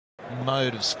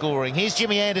mode of scoring. Here's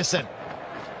Jimmy Anderson.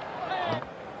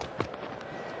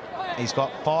 He's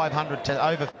got 500 to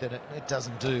over. It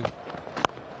doesn't do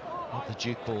what the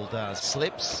Duke ball does.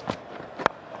 Slips.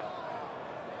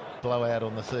 Blowout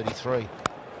on the 33.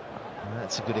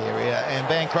 That's a good area. And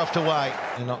Bancroft away.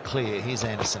 They're not clear. Here's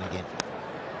Anderson again.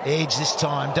 Edge this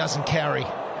time. Doesn't carry.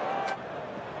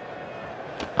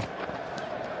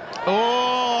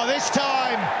 Oh, this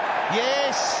time.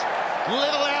 Yes.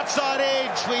 Little outside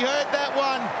edge. We heard that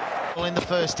one in the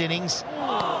first innings.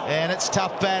 And it's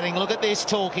tough batting. Look at this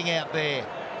talking out there.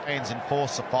 And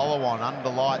enforce a follow-on under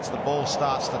lights. The ball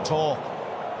starts to talk.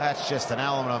 That's just an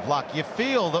element of luck. You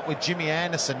feel that with Jimmy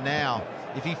Anderson now,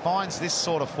 if he finds this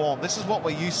sort of form, this is what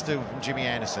we're used to from Jimmy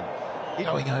Anderson.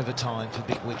 Going over time for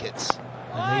big wickets.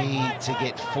 They need to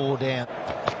get 4 down.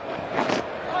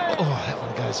 Oh, that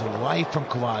one goes away from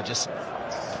Khawaja.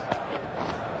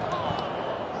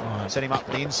 Set him up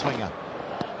for the in-swinger.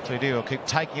 So he'll keep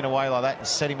taking it away like that and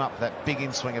set him up for that big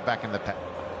in-swinger back in the pack.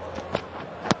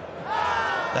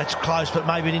 That's close, but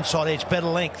maybe an inside edge, better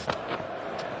length.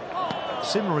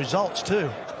 Similar results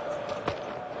too.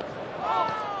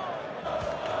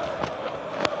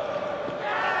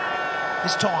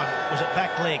 This time was it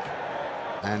back leg.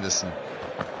 Anderson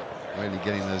really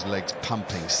getting those legs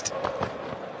pumping.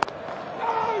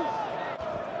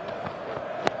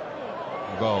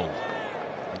 Goal.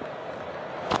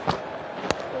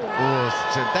 Oh,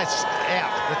 so that's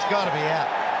out. That's got to be out.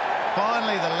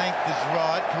 Finally, the length is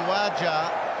right. Khawaja.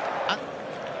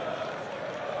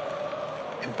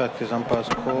 Impact is umpire's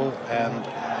call and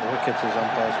wicket is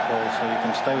umpire's call, so you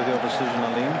can stay with your decision,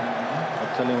 Aleem.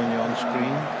 I'll tell you when you're on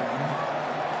screen.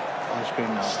 On screen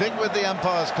now. Stick with the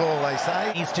umpire's call, they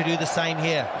say. Needs to do the same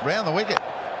here. Round the wicket.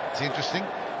 It's interesting.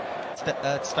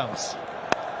 Stumps.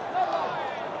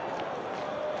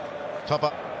 Top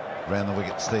up. Round the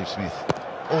wicket, Steve Smith.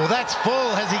 Oh, that's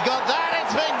full. Has he got that?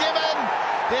 It's been given.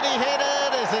 Did he hit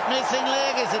it? Is it missing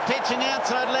leg? Is it pitching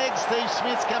outside leg? Steve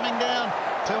Smith's coming down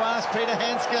to ask Peter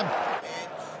Handscomb.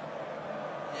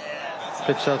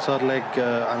 Pitch outside leg,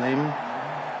 Aleem.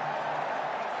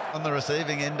 On the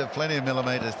receiving end of plenty of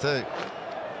millimetres too.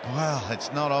 Well,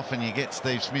 it's not often you get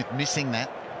Steve Smith missing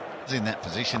that. He's in that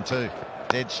position too.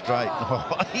 Dead straight.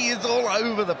 Oh, he is all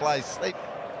over the place.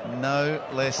 No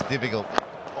less difficult.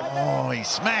 Oh, he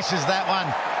smashes that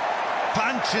one.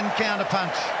 Punch and counter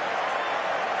punch.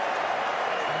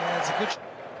 Yeah, it's a good.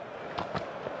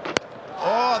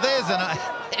 Oh,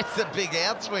 it's a big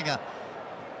outswinger.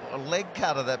 A leg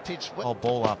cutter, that pitch. Oh,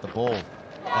 ball after ball.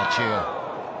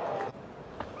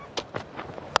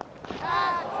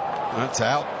 That's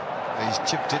out. He's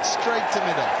chipped it straight to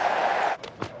mid-off.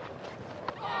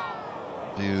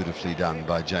 Beautifully done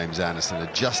by James Anderson,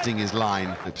 adjusting his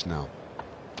line. Flips now.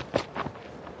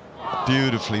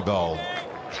 Beautifully bowled.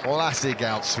 Classic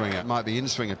outswinger. Might be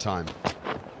in-swinger time.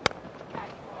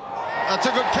 That's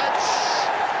a good catch.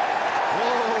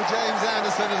 Whoa, James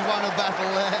Anderson has won a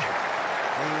battle there.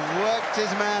 He worked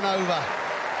his man over.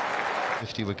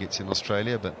 50 wickets in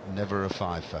Australia, but never a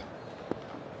fifer.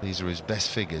 These are his best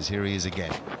figures. Here he is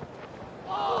again.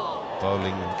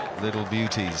 Bowling little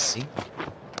beauties.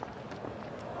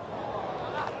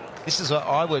 This is what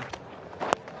I would.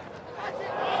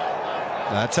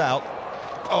 That's out.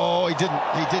 Oh, he didn't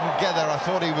get there. I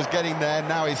thought he was getting there.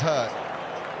 Now he's hurt.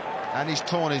 And he's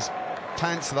torn his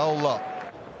pants, the whole lot.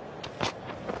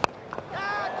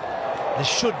 This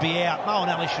should be out. Moeen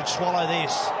Ali should swallow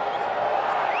this.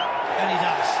 And he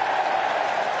does.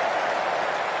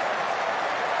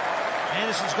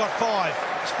 Anderson's got 5.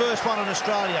 His first one in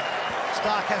Australia.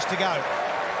 Stark has to go.